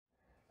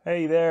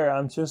Hey there,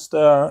 I'm just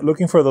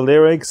looking for the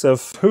lyrics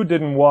of who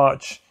didn't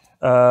watch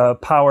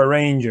Power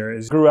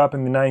Rangers. Grew up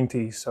in the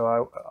 90s,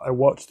 so I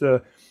watched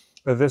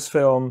this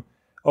film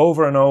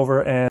over and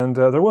over, and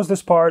there was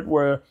this part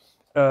where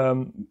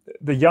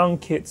the young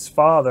kid's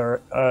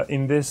father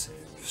in this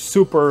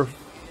super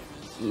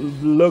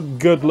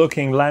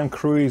good-looking Land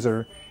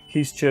Cruiser,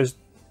 he's just,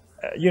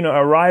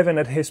 arriving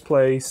at his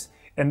place,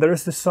 and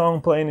there's the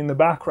song playing in the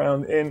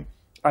background, and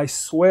I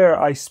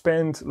swear I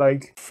spent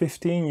like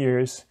 15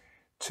 years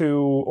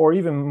or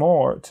even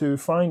more to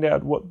find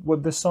out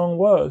what the song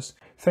was,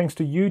 thanks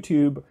to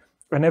YouTube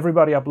and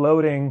everybody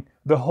uploading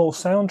the whole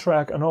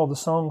soundtrack and all the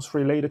songs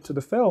related to the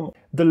film.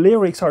 The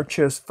lyrics are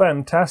just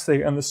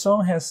fantastic, and the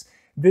song has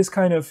this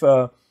kind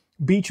of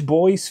Beach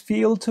Boys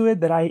feel to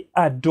it that I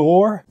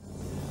adore.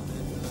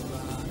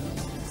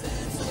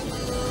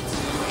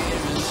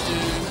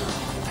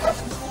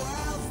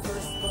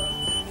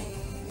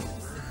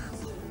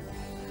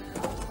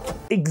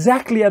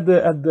 Exactly at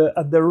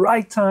the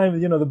right time,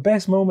 the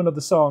best moment of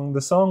the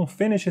song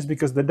finishes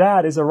because the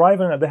dad is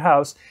arriving at the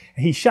house,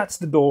 he shuts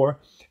the door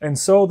and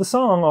so the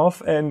song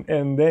off, and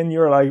then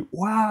you're like,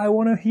 wow, I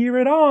want to hear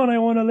it on, I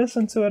want to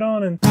listen to it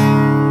on. And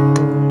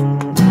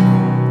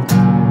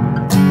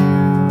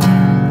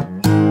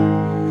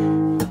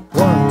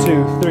 1,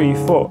 2, 3,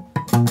 4.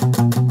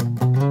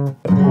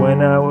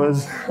 When I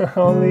was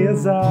only a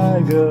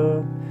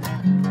zygote,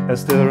 I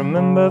still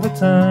remember the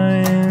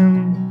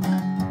time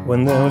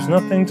when there was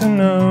nothing to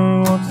know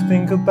or to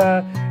think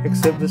about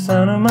except the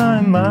sound of my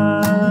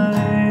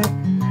mind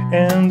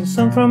and the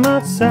sun from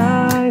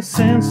outside.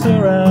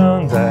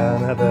 Sensurround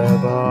down at the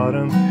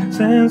bottom,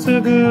 sensor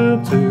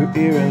good to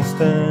ear and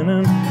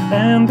sternum,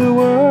 and the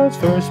words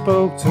first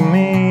spoke to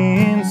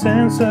me in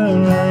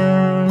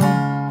Sensurround.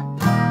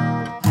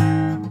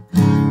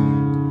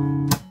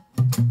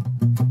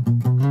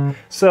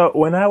 So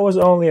when I was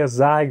only a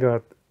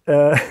zygote,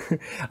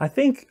 I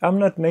think I'm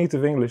not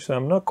native English, so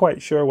I'm not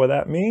quite sure what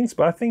that means,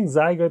 but I think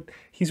zygote,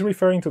 he's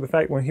referring to the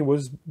fact when he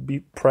was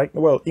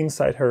pregnant, well,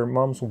 inside her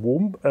mom's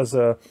womb as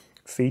a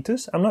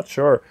fetus. I'm not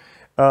sure.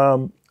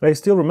 I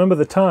still remember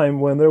the time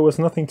when there was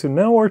nothing to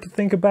know or to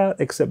think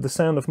about except the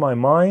sound of my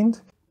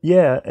mind.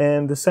 Yeah,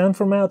 and the sound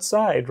from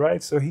outside,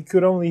 right? So he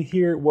could only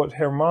hear what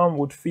her mom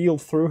would feel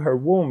through her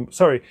womb.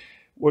 Sorry,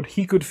 what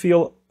he could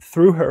feel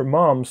through her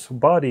mom's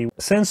body.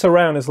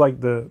 Sensurround is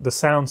like the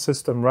sound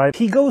system, right?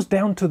 He goes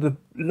down to the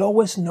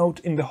lowest note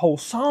in the whole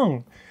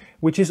song,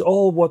 which is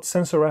all what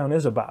Sensurround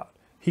is about.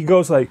 He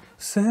goes like,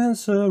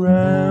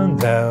 Sensurround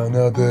down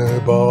at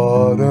the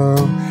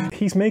bottom.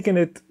 He's making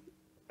it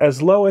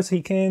as low as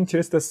he can,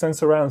 just as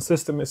Sensurround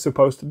system is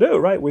supposed to do,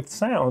 right? With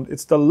sound,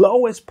 it's the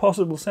lowest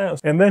possible sound.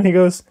 And then he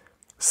goes,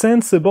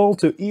 sensible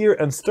to ear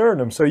and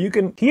sternum, so you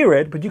can hear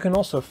it, but you can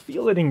also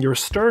feel it in your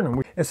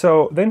sternum. And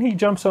so then he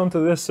jumps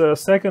onto this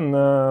second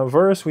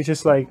verse, which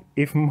is like,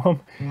 if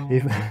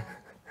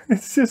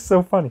it's just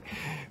so funny.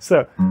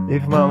 So,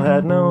 if mom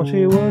had known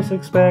she was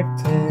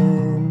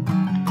expecting,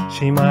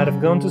 she might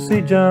have gone to see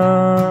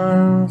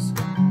Jaws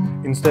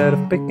instead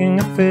of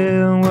picking a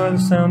film where the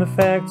sound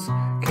effects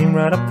came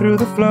right up through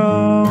the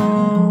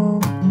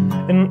floor.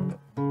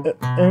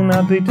 And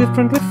I'd be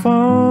differently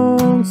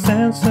formed,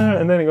 sensor.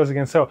 And then it goes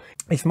again. So,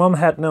 if mom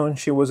had known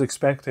she was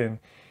expecting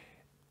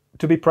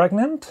to be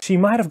pregnant, she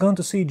might have gone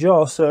to see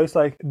Jaws. So it's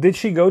like, did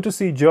she go to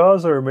see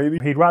Jaws, or maybe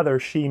he'd rather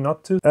she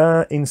not to?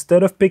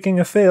 Instead of picking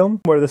a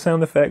film where the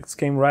sound effects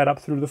came right up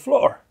through the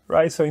floor,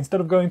 right? So instead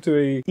of going to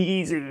a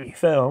easy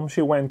film,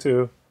 she went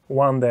to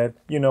one that,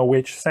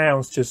 which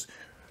sounds just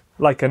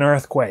like an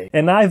earthquake.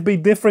 And I've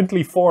been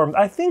differently formed.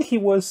 I think he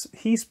was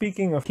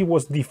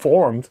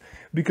deformed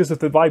because of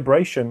the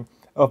vibration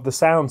of the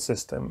sound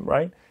system,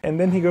 right? And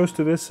then he goes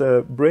to this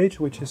bridge,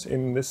 which is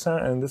in this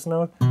sound and this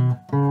note.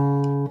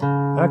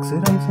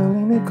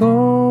 Accidentally in a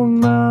coal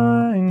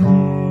mine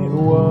it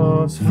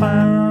was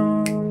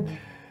found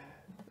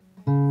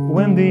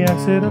when they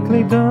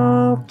accidentally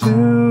dug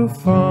too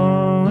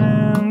far,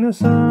 and the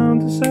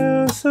sound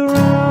says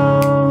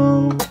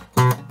around.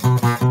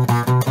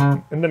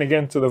 And then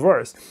again to the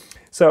verse.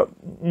 So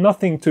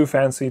nothing too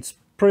fancy, it's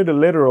pretty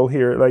literal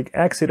here, like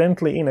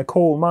accidentally in a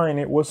coal mine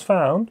it was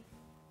found,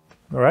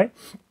 all right?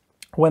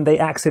 When they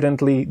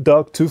accidentally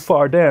dug too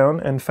far down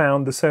and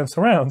found the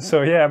Sensurround.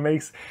 So yeah, it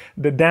makes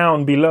the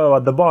down below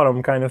at the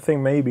bottom kind of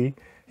thing maybe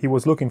he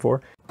was looking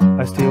for.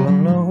 I still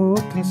don't know who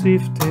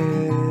conceived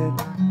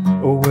it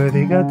or where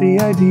they got the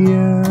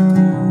idea,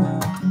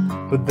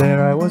 but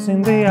there I was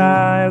in the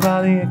aisle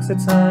by the exit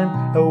sign,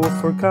 a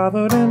woofer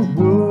covered in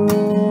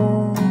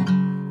wood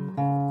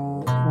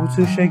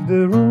to shake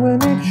the room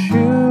when it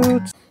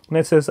shoots. And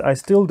it says, I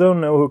still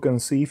don't know who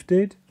conceived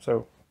it,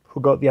 so who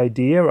got the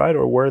idea, right,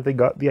 or where they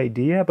got the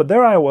idea, but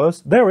there it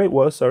was,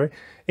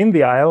 in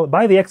the aisle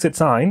by the exit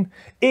sign,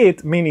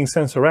 it meaning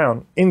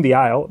Sensurround, in the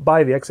aisle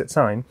by the exit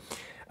sign,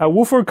 a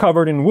woofer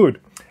covered in wood.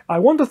 I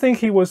want to think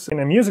he was in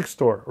a music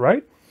store,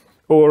 right?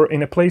 Or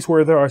in a place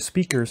where there are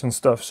speakers and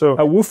stuff. So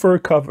a woofer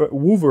covered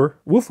in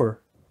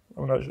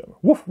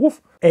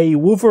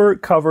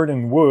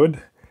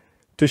wood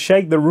to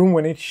shake the room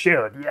when it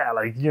should. Yeah,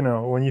 like, you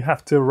know, when you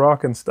have to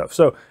rock and stuff.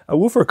 So a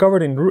woofer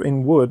covered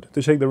in wood to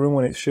shake the room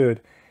when it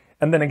should.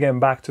 And then again,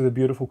 back to the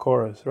beautiful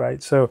chorus,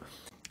 right? So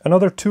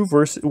another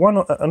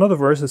another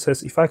verse that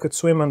says, if I could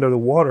swim under the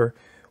water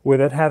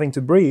without having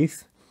to breathe,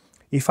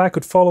 if I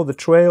could follow the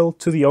trail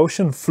to the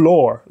ocean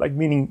floor, like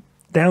meaning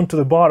down to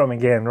the bottom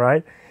again,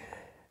 right?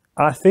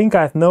 I think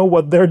I'd know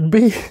what there'd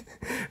be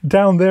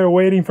down there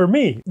waiting for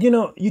me. You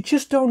know, you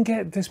just don't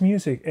get this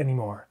music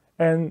anymore.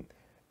 And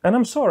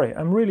I'm sorry,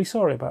 I'm really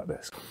sorry about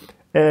this.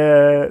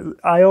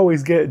 I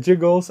always get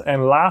jiggles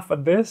and laugh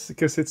at this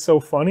because it's so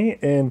funny.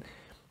 And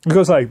it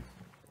goes like,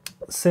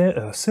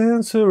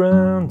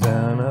 Sensurround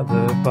down at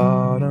the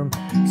bottom,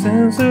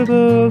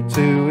 sensible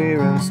to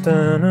ear and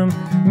sternum,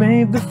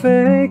 made the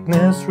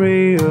fakeness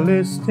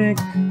realistic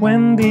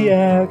when the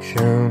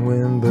action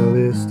went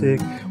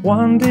ballistic.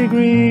 1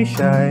 degree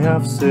shy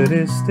of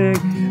sadistic,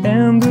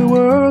 and the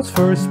words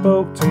first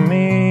spoke to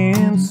me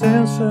in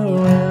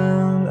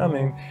Sensurround.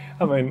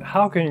 I mean,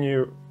 how can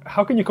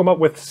you come up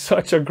with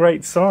such a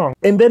great song?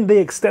 And then they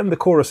extend the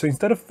chorus, so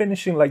instead of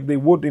finishing like they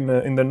would in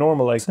the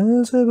normal, like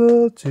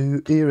sensible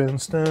to ear and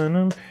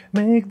sternum,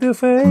 make the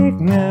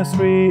fakeness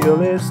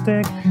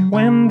realistic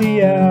when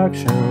the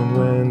action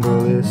went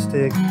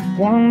ballistic.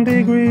 1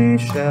 degree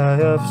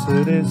shy of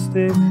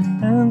sadistic.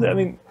 And I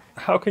mean,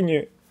 how can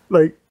you,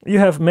 like, you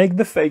have make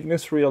the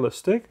fakeness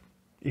realistic,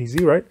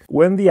 easy, right?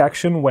 When the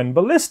action went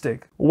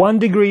ballistic. 1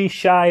 degree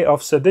shy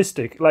of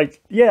sadistic.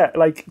 Like, yeah,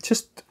 like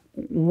just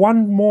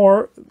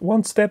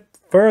one step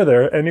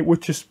further and it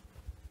would just,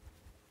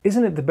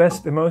 isn't it the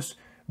best, the most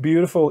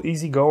beautiful,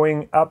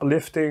 easygoing,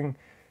 uplifting,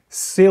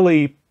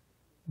 silly,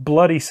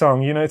 bloody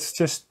song? You know, it's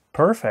just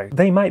perfect.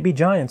 They Might Be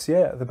Giants,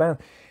 yeah, the band.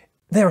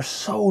 They're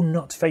so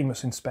not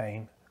famous in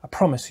Spain. I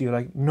promise you,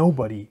 like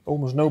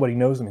almost nobody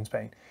knows them in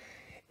Spain.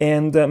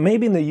 And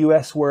maybe in the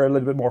US we're a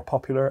little bit more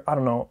popular, I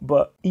don't know.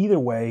 But either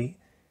way,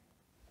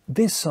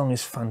 this song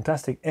is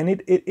fantastic. And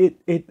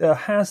it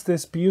has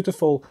this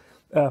beautiful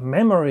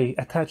memory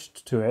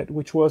attached to it,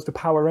 which was the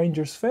Power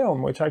Rangers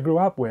film, which I grew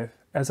up with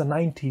as a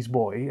 90s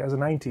boy, as a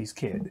 90s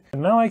kid.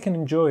 And now I can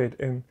enjoy it,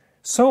 and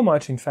so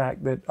much in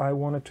fact that I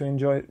wanted to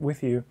enjoy it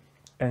with you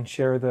and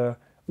share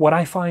what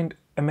I find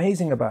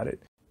amazing about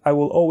it. I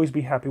will always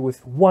be happy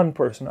with one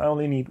person. I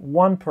only need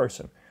one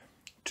person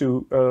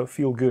to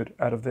feel good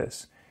out of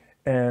this.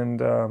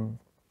 And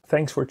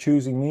thanks for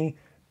choosing me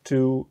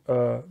to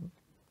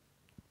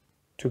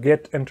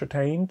get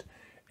entertained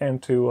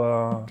and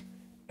to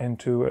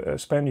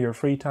spend your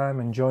free time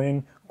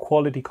enjoying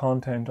quality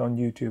content on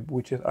YouTube,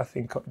 which is, I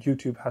think,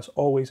 YouTube has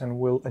always and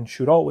will and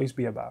should always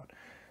be about.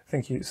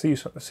 Thank you. See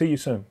you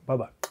soon.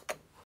 Bye-bye.